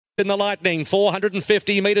in the Lightning.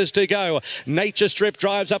 450 metres to go. Nature Strip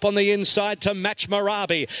drives up on the inside to match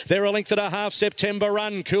Marabi. They're a length and a half. September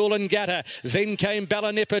Run, Coolangatta. Then came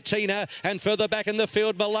Bella Nipotina, and further back in the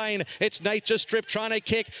field, Mullane. It's Nature Strip trying to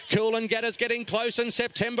kick. Coolangatta's getting close, and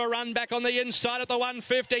September Run back on the inside at the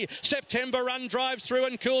 150. September Run drives through,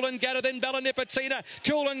 and Coolangatta, then Bella Nipotina.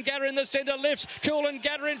 Coolangatta in the centre lifts.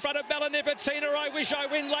 Coolangatta in front of Bella Nipotina. I Wish I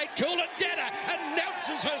Win late. Coolangatta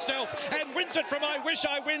announces herself and wins it from I Wish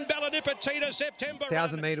I Win. Bella Nipotina, September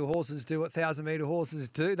 1,000-metre horses do what 1,000-metre horses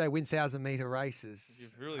do. They win 1,000-metre races.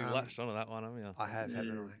 You've really latched onto that one, haven't you? I have,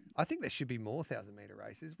 haven't I? I think there should be more 1,000-metre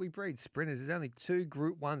races. We breed sprinters. There's only 2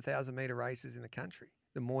 Group 1 1,000-metre races in the country.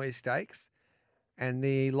 The Moir Stakes and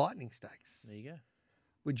the Lightning Stakes. There you go.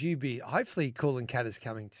 Would you be... Hopefully Coolangatta's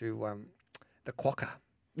coming to the Quokka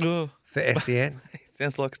Oh. for SEN.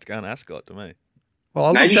 Sounds like it's going Ascot to me.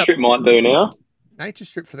 Well, Nature Strip might do now. Nature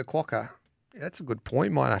Strip for the Quokka. Yeah, that's a good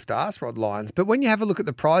point. Might have to ask Rod Lyons. But when you have a look at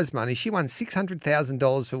the prize money, she won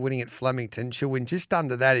 $600,000 for winning at Flemington. She'll win just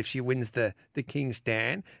under that if she wins the King's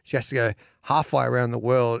Stand. She has to go halfway around the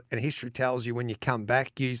world, and history tells you when you come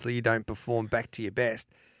back, usually you don't perform back to your best.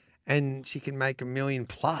 And she can make $1 million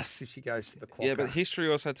plus if she goes to the Quokka. Yeah, but history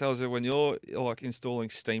also tells you when you're like installing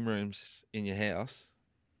steam rooms in your house,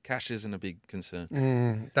 cash isn't a big concern.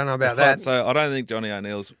 Don't know about that. So I don't think Johnny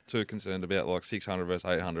O'Neill's too concerned about like 600 versus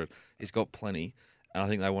 800. He's got plenty. And I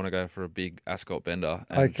think they want to go for a big Ascot bender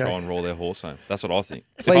and try and roll their horse home. That's what I think.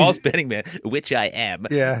 If I was betting, man, which I am,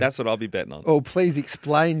 that's what I'll be betting on. Oh, please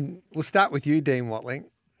explain. We'll start with you, Dean Watling.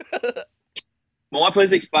 My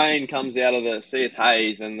Please Explain comes out of the CS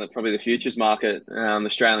Hayes and probably the futures market,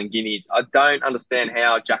 Australian Guineas. I don't understand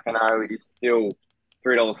how Jacquinot is still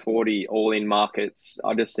 $3.40 all in markets.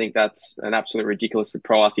 I just think that's an absolute ridiculous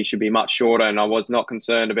price. He should be much shorter, and I was not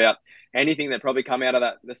concerned about anything that probably come out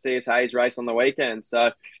of the CS Hayes race on the weekend.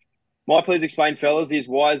 So my Please Explain, fellas, is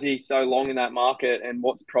why is he so long in that market, and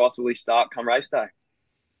what price will he start come race day?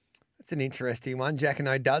 That's an interesting one.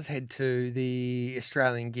 Jacquinot does head to the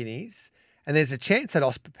Australian Guineas, and there's a chance that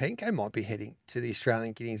Oscar Penko might be heading to the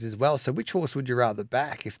Australian Guineas as well. So which horse would you rather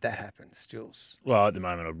back if that happens, Jules? Well, at the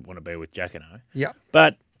moment, I want to be with Jacquinot. Yeah.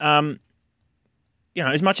 But,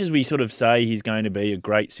 as much as we sort of say he's going to be a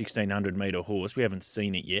great 1,600-metre horse, we haven't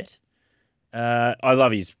seen it yet. I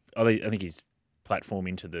think his platform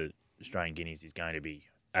into the Australian Guineas is going to be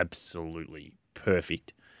absolutely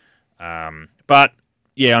perfect. But,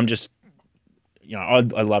 yeah, I'm just,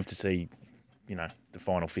 I'd love to see, the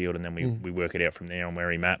final field, and then we work it out from there on where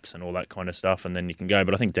he maps and all that kind of stuff, and then you can go.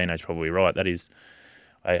 But I think Dino's probably right. That is,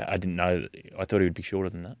 I didn't know. I thought he would be shorter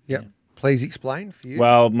than that. Yep. Yeah. Please explain for you.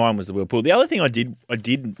 Well, mine was the Whirlpool. The other thing I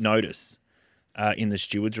did notice in the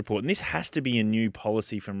stewards report, and this has to be a new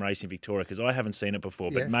policy from Racing Victoria because I haven't seen it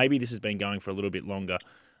before, but maybe this has been going for a little bit longer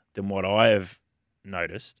than what I have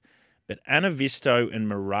noticed. But Anavisto and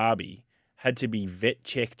Marabi had to be vet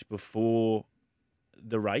checked before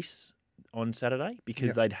the race on Saturday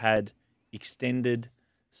because they'd had extended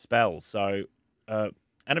spells. So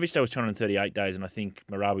Anavisto was 238 days, and I think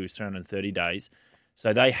Marabi was 330 days.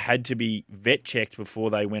 So they had to be vet checked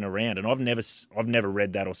before they went around, and I've never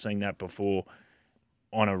read that or seen that before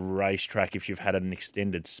on a racetrack. If you've had an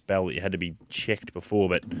extended spell, that you had to be checked before.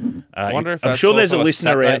 But I wonder if I'm sure there's a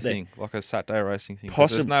listener out there, like a Saturday racing thing.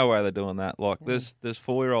 There's no way they're doing that. Like there's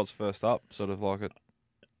 4-year-olds first up, sort of like at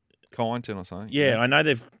Kyneton or something. Yeah, I know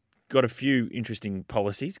they've got a few interesting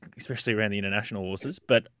policies, especially around the international horses,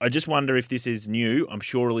 but I just wonder if this is new. I'm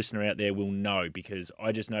sure a listener out there will know because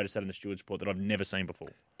I just noticed that in the stewards report that I've never seen before.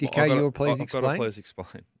 DK, you'll please explain? I've got to please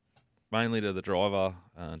explain. Mainly to the driver,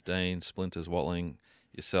 Dean, Splinters, Watling,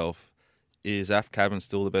 yourself, is Af Cabin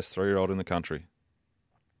still the best 3-year-old in the country?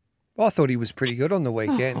 Well, I thought he was pretty good on the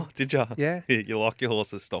weekend. Did you? Yeah. You like your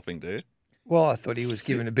horses stopping, dude? Well, I thought he was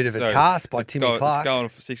given a bit of a task by Timmy Clark. It's going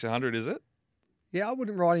for 600, is it? Yeah, I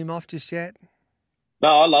wouldn't write him off just yet. No,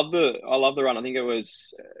 I love the run. I think it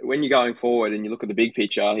was when you're going forward and you look at the big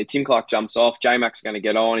picture, Tim Clark jumps off, J-Mac's going to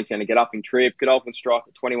get on, he's going to get up in trip, get off and strike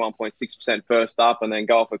at 21.6% first up and then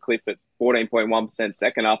go off a cliff at 14.1%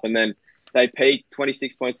 second up and then they peak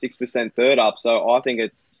 26.6% third up. So I think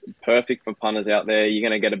it's perfect for punters out there. You're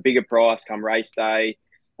going to get a bigger price come race day.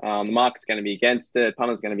 The market's going to be against it.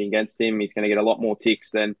 Punter's going to be against him. He's going to get a lot more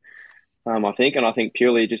ticks than I think. And I think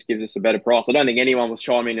purely it just gives us a better price. I don't think anyone was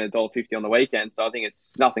chiming in at $1.50 on the weekend. So I think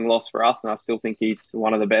it's nothing lost for us. And I still think he's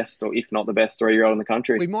one of the best, or if not the best 3-year-old in the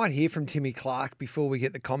country. We might hear from Timmy Clark before we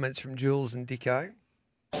get the comments from Jules and Dicko.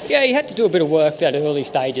 Yeah, he had to do a bit of work at early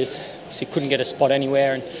stages. So he couldn't get a spot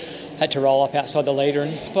anywhere and had to roll up outside the leader.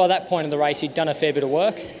 And by that point in the race, he'd done a fair bit of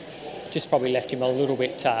work. Just probably left him a little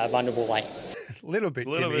bit vulnerable late. Little bit, A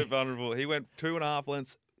little Timmy. bit vulnerable. He went 2.5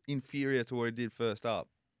 lengths inferior to what he did first up.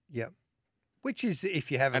 Yep. Which is,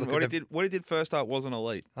 if you have a And look at what he did first up wasn't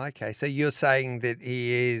elite. Okay, so you're saying that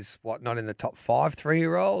he is, not in the top 5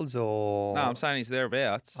 3-year-olds or? No, I'm saying he's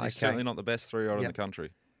thereabouts. Okay. He's certainly not the best 3-year-old in Yep. the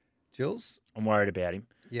country. Jules? I'm worried about him.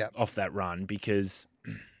 Yeah. Off that run because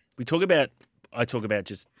I talk about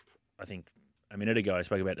just, I think a minute ago, I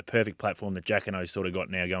spoke about the perfect platform that Jacquinot's sort of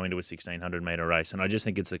got now going to a 1,600 metre race. And I just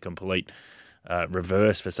think it's a complete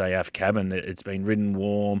reverse for, say, Af Cabin. It's been ridden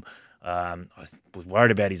warm. I was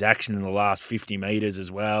worried about his action in the last 50 metres as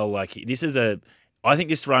well. Like I think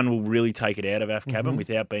this run will really take it out of Af Cabin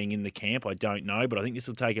without being in the camp. I don't know, but I think this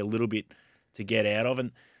will take a little bit to get out of.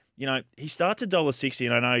 And he starts at $1.60,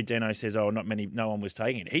 and I know Dino says, no one was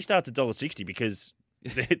taking it. He starts at $1.60 because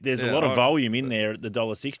there's a lot of volume in there at the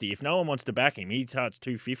 $1.60. If no one wants to back him, he starts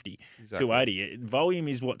 $2.50, exactly. $2.80. Volume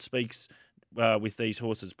is what speaks with these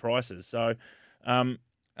horses' prices. So.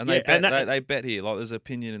 And they bet here. Like, there's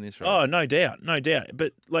opinion in this race. Oh, no doubt.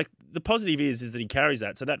 But like the positive is that he carries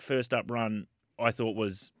that. So that first up run, I thought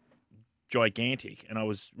was gigantic, and I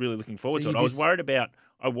was really looking forward to it. I was worried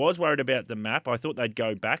about the map. I thought they'd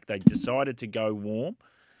go back. They decided to go warm,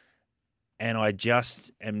 and I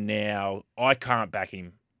just am now. I can't back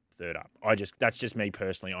him third up. That's just me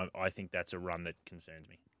personally. I think that's a run that concerns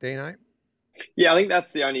me. Dino? Yeah, I think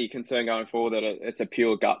that's the only concern going forward, that it's a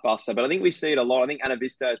pure gut buster. But I think we see it a lot. I think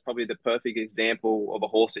Anavista is probably the perfect example of a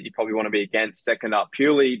horse that you probably want to be against second up,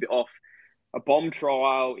 purely off a bomb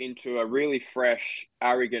trial into a really fresh,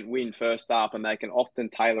 arrogant win first up, and they can often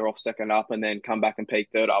tailor off second up and then come back and peak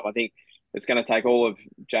third up. I think it's going to take all of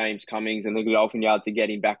James Cummings and the Godolphin Yard to get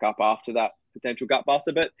him back up after that potential gut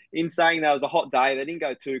buster. But in saying that, it was a hot day. They didn't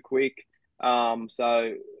go too quick.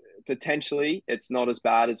 So potentially it's not as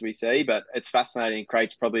bad as we see, but it's fascinating.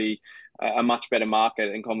 Creates probably a much better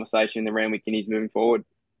market and conversation than Randwick Guineas moving forward.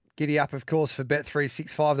 Giddy up, of course, for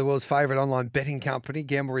Bet365, the world's favourite online betting company.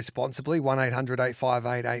 Gamble responsibly,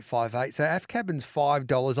 1-800-858-858. So Af Cabin's $5,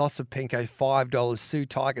 Osipenko $5, Sue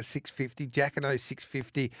Tiger $6.50, Jacquinot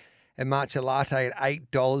 $6.50, and Marcha Latte at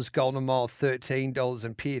 $8, Golden Mile $13,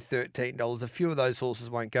 and Pier $13. A few of those horses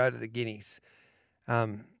won't go to the Guineas,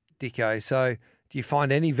 Dicko. So do you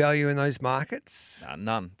find any value in those markets?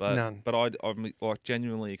 None. None. But I'm like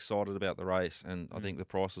genuinely excited about the race, and I think the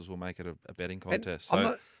prices will make it a betting contest.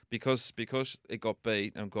 Because it got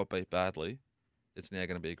beat and got beat badly, it's now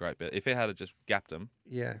going to be a great bet. If it had just gapped them,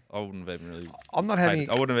 I wouldn't have even really. I wouldn't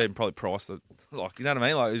have even probably priced it. Like, you know what I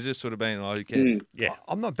mean? Like, it's just sort of been like, who cares? Yeah.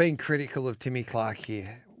 I'm not being critical of Timmy Clark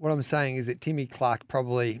here. What I'm saying is that Timmy Clark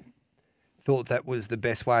probably thought that was the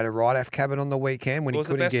best way to ride Af Cabin on the weekend when he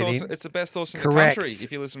couldn't get in. It's the best horse in Correct. the country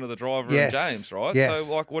if you listen to the driver Yes. and James, right? Yes.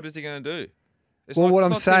 So, like, what is he going to do? It's Well, not, what it's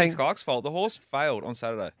I'm not saying- Timmy Clark's fault. The horse failed on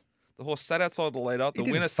Saturday. The horse sat outside the leader. The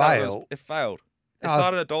He winner didn't fail. It failed. It Oh,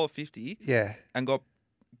 started at $1.50 Yeah. and got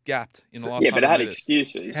gapped in the last Yeah, but it 100 had metres.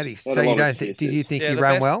 excuses. So Had a you lot of don't think? Did you excuses. think Yeah, he the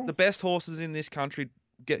ran best, well? The best horses in this country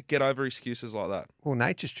get over excuses like that. Well,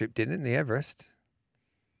 Nature Strip didn't in the Everest.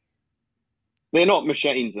 They're not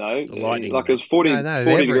machines, though. The Lightning Like, it was 40, No, the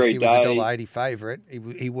 40 Everest, degree he was a day. $1.80 favourite.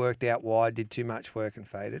 He worked out wide, did too much work and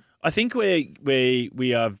faded. I think we're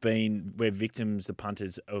victims, the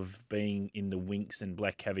punters, of being in the Winx and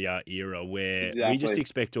Black Caviar era, where we just Exactly.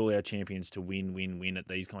 expect all our champions to win at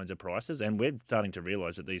these kinds of prices, and we're starting to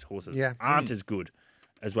realise that these horses Yeah. aren't as good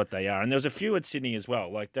as what they are. And there was a few at Sydney as well.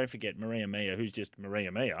 Like, don't forget Maria Mia, who's just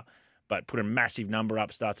Maria Mia, but put a massive number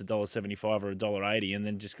up, starts at $1.75 or $1.80, and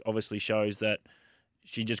then just obviously shows that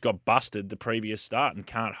she just got busted the previous start and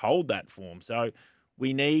can't hold that form. So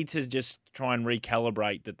we need to just try and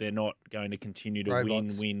recalibrate that they're not going to continue to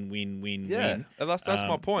Robots. win. Yeah, and that's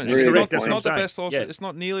my point. Really It's good not, point. it's not the I'm best horse. saying. Yeah. It's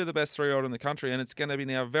not nearly the best 3-year-old in the country, and it's going to be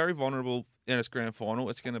now very vulnerable in its grand final.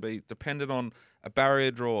 It's going to be dependent on a barrier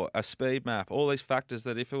draw, a speed map, all these factors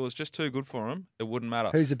that if it was just too good for him, it wouldn't matter.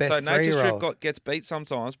 Who's the best So Nature Strip 3-year-old? gets beat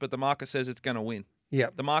sometimes, but the market says it's going to win.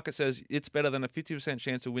 Yep. The market says it's better than a 50%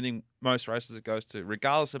 chance of winning most races it goes to,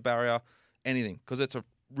 regardless of barrier, anything, because it's a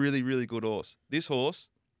really, really good horse. This horse,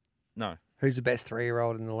 no. Who's the best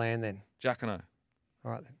 3-year-old in the land then? Jacquinot.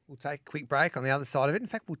 All right, then. We'll take a quick break on the other side of it. In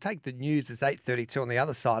fact, we'll take the news. It's 8:32 on the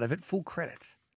other side of it. Full credit.